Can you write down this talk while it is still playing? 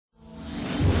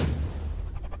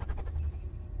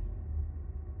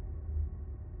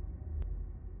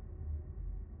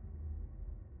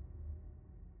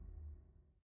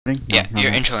introing? Yeah,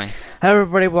 you're introing. Hello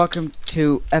everybody, welcome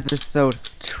to episode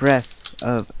 3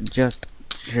 of Just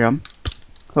Jump.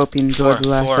 Hope you enjoyed the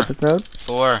last episode.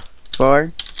 4.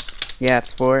 4? Yeah,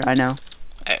 it's 4, I know.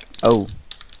 Oh.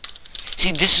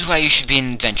 See, this is why you should be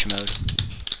in adventure mode.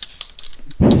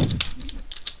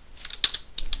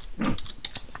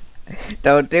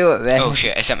 Don't do it, man. Oh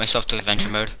shit, I set myself to adventure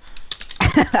mode.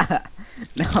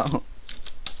 No.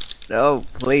 No,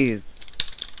 please.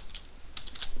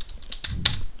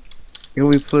 Can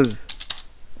we please?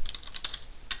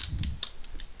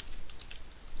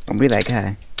 Don't be that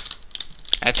guy.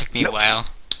 That took me a while.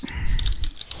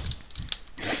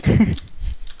 It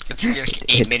took me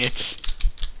like 8 minutes.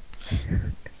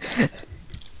 I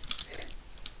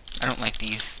don't like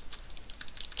these.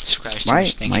 Subscribe to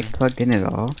My mic plugged in at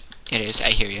all? It is, I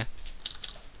hear you.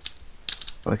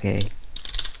 Okay.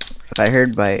 So I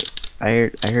heard by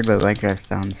Minecraft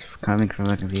sounds coming from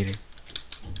the computer.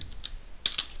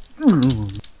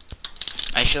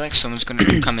 I feel like someone's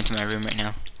gonna come into my room right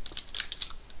now.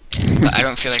 But I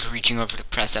don't feel like reaching over to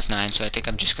press F9, so I think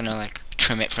I'm just gonna like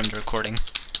trim it from the recording.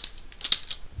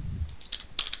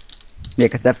 Yeah,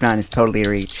 because F9 is totally a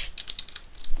reach.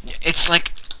 It's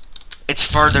like, it's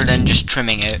farther than just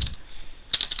trimming it.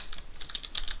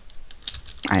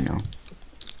 I know.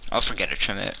 I'll forget to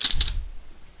trim it.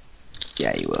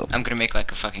 Yeah, you will. I'm gonna make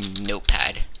like a fucking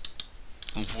notepad.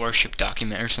 A worship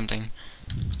document or something.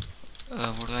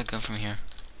 Where do I go from here?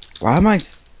 Why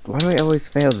do I always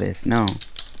fail this? No.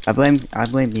 I blame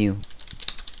you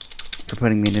for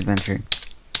putting me in adventure.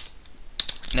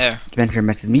 There. Adventure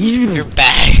messes me. You're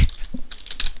bad.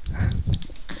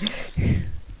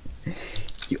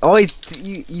 You always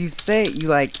you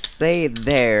say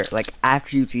there like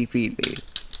after you TP'd me.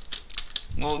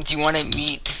 Well, do you want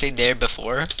me to say there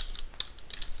before?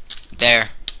 There.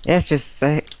 Yes, just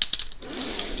say.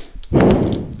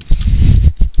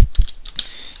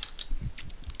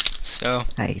 So.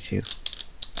 I hate you.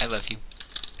 I love you.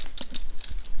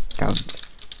 Don't.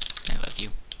 I love you.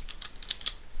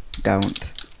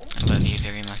 Don't. I love you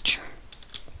very much.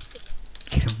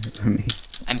 Get away from me.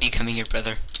 I'm becoming your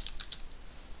brother.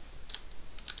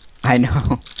 I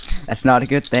know. That's not a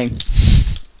good thing.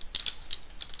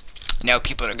 Now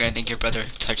people are gonna think your brother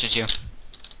touches you.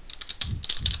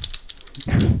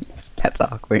 That's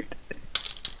awkward.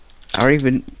 I don't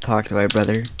even talk to my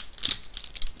brother.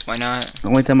 Why not? The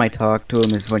only time I talk to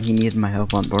him is when he needs my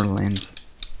help on Borderlands.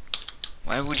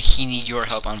 Why would he need your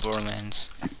help on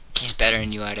Borderlands? He's better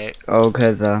than you at it. Oh,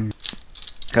 cause I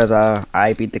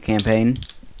beat the campaign.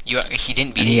 He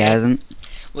didn't beat it he yet? hasn't.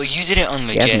 Well, you did it on He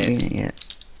legit. hasn't beat it yet.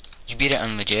 You beat it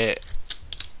on legit.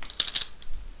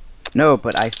 No,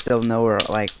 but I still know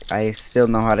I still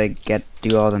know how to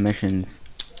do all the missions.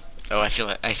 Oh, I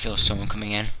feel someone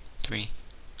coming in. 3,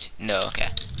 2, no, okay.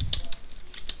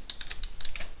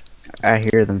 I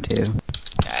hear them too.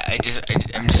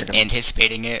 I'm just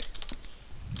anticipating it.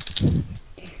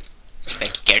 Just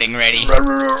like getting ready.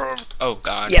 Oh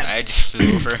god, yes. I just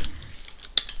flew over.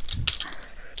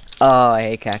 Oh, I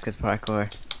hate cactus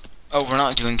parkour. Oh, we're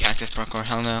not doing cactus parkour,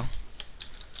 hell no.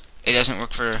 It doesn't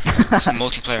work for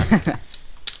multiplayer.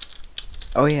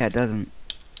 Oh yeah, it doesn't.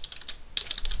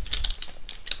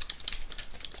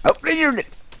 Oh, wait.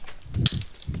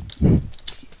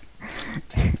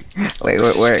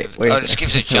 Oh, this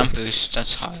gives a jump boost.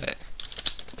 That's hot.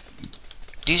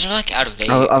 These are like out of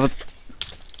date. Uh-oh,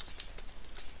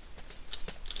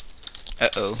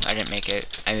 I didn't make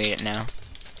it. I made it now.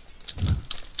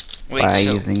 Wait, by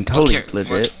so using totally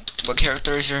legit. What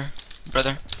character is your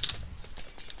brother?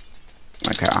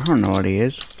 Okay, I don't know what he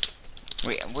is.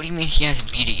 Wait, what do you mean he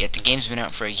hasn't beat it yet? The game's been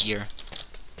out for a year.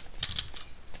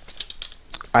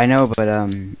 I know, but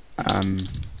he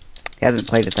hasn't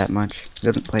played it that much. He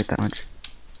doesn't play it that much.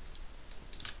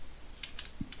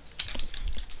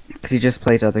 Cause he just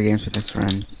plays other games with his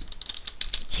friends.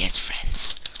 He has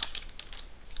friends.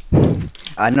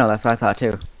 I know, that's what I thought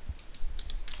too.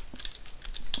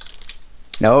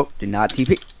 Nope, do not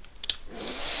TP.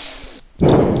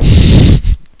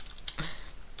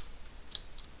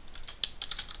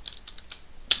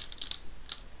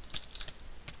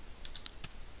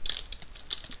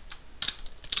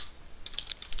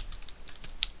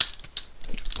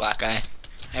 Black guy.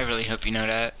 I really hope you know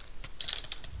that.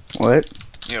 What?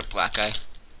 You're a black guy.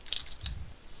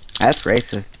 That's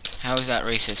racist. How is that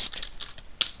racist?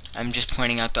 I'm just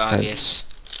pointing out the obvious.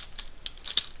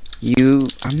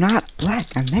 I'm not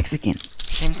black, I'm Mexican.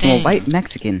 Same thing. I'm a white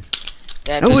Mexican.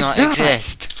 That no, does it's not not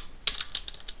exist.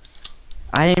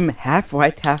 I am half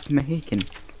white, half Mexican.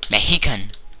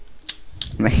 Mexican.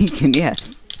 Mexican,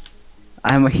 yes.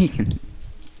 I'm Mexican.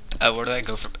 Where do I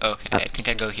go from? Oh, okay, I think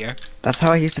I go here. That's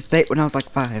how I used to say it when I was like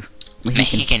 5.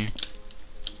 Mexican.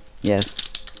 Yes.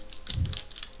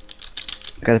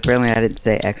 Because apparently I didn't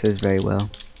say X's very well.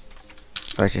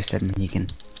 So I just said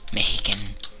Mexican. Mexican.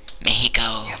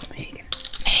 Mexico. Yes, Mexican.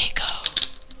 Mexico.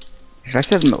 I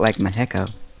said like Mexico.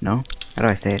 No? How do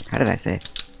I say it? How did I say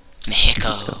it?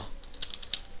 Mexico.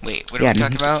 Wait, what are we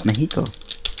talking about? Mexico.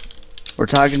 We're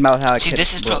talking about how. See,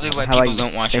 this is probably why people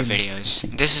don't watch our videos.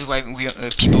 This is why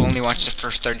people only watch the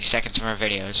first 30 seconds of our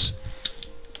videos.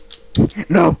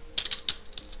 No.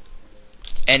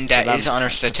 And that is on our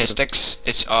statistics.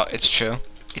 It's true.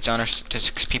 It's on our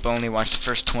statistics. People only watch the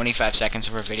first 25 seconds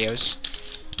of our videos.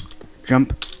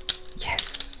 Jump.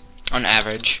 Yes. On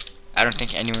average. I don't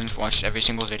think anyone's watched every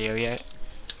single video yet.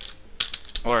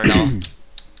 Or no.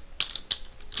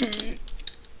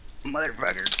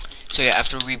 Motherfucker. So yeah,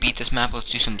 after we beat this map, let's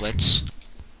do some blitz.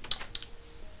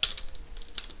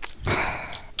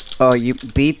 Oh, you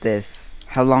beat this.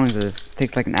 How long is this? It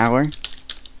takes like an hour?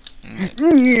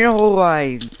 No,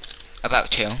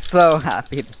 About 2. So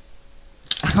happy.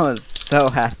 I was so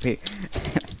happy.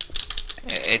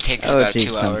 It takes Oh, about geez,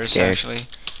 2 I'm hours, scared. actually.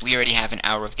 We already have an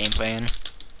hour of gameplay in.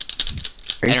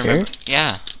 Are you And remember, serious?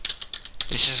 yeah.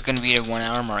 This is gonna be a 1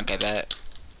 hour mark, I bet.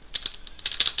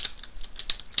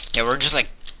 Yeah, we're just like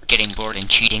getting bored and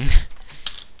cheating.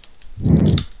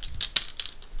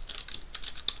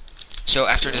 So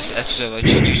after this episode,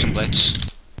 let's just do some blitz.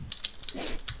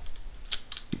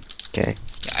 Okay.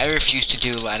 Yeah, I refuse to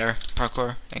do ladder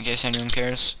parkour, in case anyone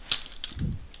cares.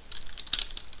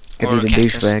 Because he's a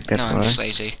cactus. douchebag, that's no, why. I'm just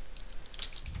lazy.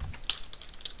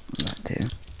 That too.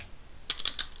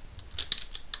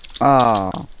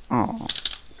 Oh. Oh.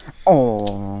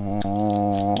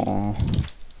 Oh.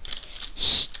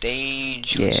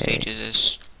 Stage, Yeah. what stage is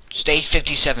this? Stage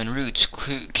 57, roots.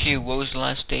 Q, what was the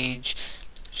last stage?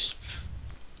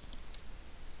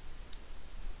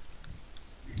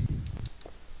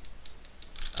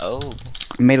 Oh.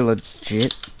 I made a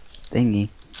legit thingy.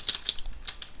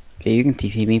 Okay, you can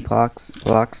TP me blocks,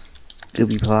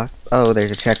 gooby blocks. Oh,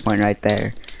 there's a checkpoint right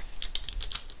there.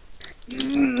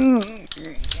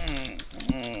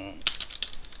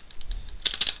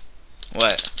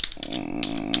 What?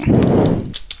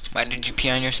 Why did you pee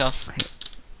on yourself?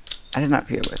 I did not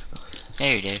pee on myself.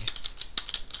 Yeah, you did.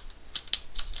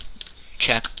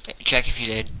 Check if you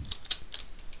did.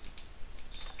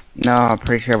 No, I'm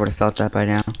pretty sure I would have felt that by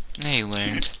now. No, you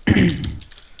wouldn't.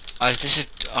 This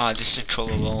is a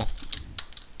trollolol.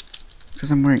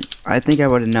 Because I'm wearing. I think I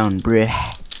would have known,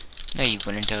 bruh. No, you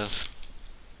wouldn't have.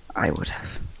 I would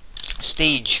have.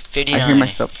 Stage 59. I hear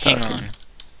myself Hang talking. on.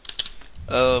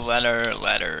 Oh, ladder.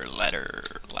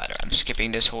 I'm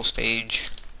skipping this whole stage.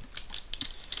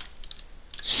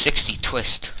 60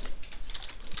 twist.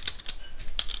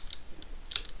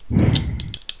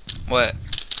 What?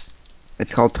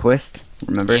 It's called Twist,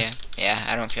 remember? Yeah,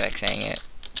 I don't feel like saying it.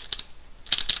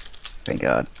 Thank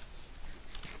God.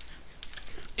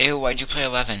 Ew, why'd you play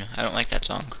 11? I don't like that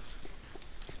song.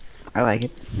 I like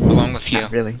it. Along with you.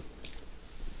 Not really.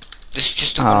 This is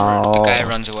just the one where the guy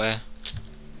runs away.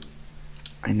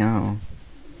 I know.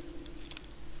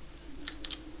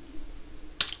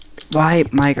 Why,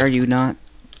 Mike, are you not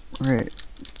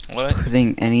What?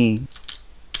 putting any...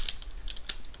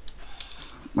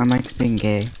 My mic's being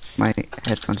gay. My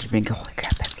headphones are being gay. Holy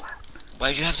crap, that's loud.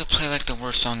 Why'd you have to play like the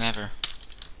worst song ever?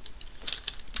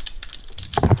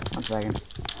 1 second.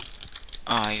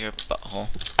 Aw, you're a butthole.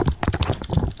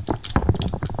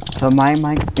 So my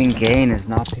mic's being gay and is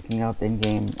not picking up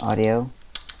in-game audio.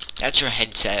 That's your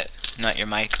headset, not your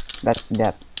mic.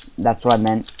 That's what I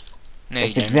meant. No, It's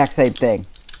you the didn't. exact same thing.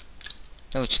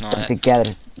 No, it's Put not.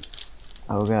 together.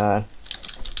 Oh God.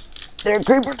 They're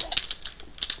creepers.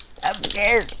 I'm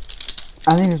scared.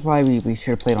 I think that's why we should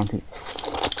have played on two.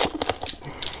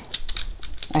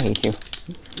 I hate you.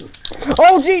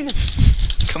 Oh Jesus!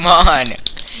 Come on!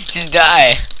 Just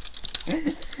die!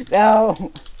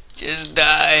 No! Just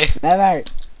die! Never!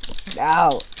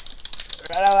 No!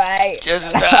 Run away!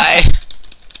 Just die!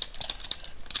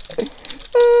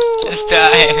 Just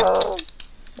die!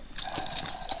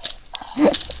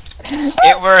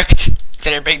 It worked!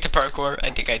 Did I break the parkour? I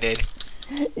think I did.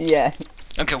 Yeah.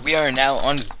 Okay, we are now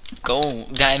on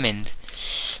gold diamond.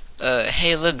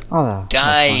 Hey look, Oh,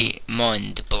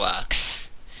 diamond blocks.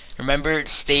 Remember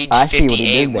stage I see what he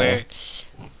 58 did where there.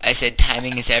 I said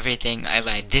timing is everything? I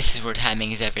lied. This is where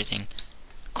timing is everything.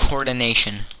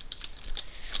 Coordination.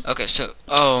 Okay, so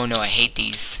oh no, I hate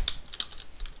these.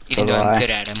 Even So though do I'm I. good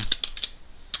at them.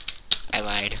 I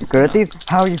lied. You good at these?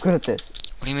 How are you good at this?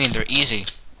 What do you mean? They're easy.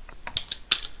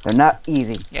 They're not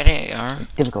easy. Yeah, they are.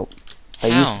 Difficult.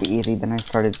 They How? used to be easy, then I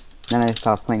started Then I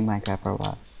stopped playing Minecraft for a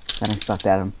while. Then I sucked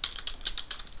at him.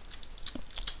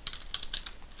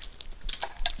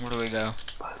 Where do we go?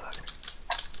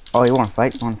 Oh, you wanna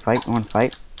fight? You wanna fight? You wanna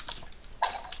fight?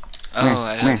 Oh, Here,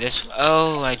 I come have here. this.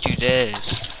 Oh, I do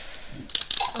this.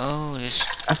 Oh, this.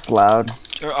 That's loud.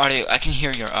 Your audio. I can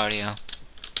hear your audio.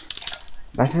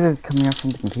 This is coming up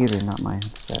from the computer, not mine.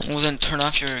 So. Well, then turn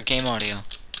off your game audio.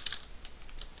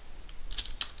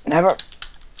 Never.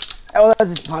 Oh, that's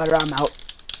just Potter. I'm out.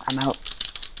 I'm out.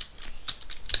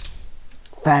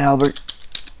 Fat Albert.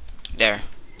 There.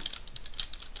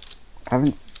 I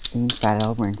haven't seen Fat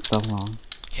Albert in so long.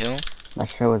 Who? That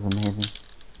show was amazing.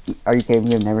 Are you kidding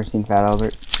me? You've never seen Fat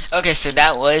Albert? Okay, so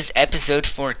that was episode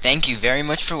 4. Thank you very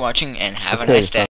much for watching, and have a Okay, nice day.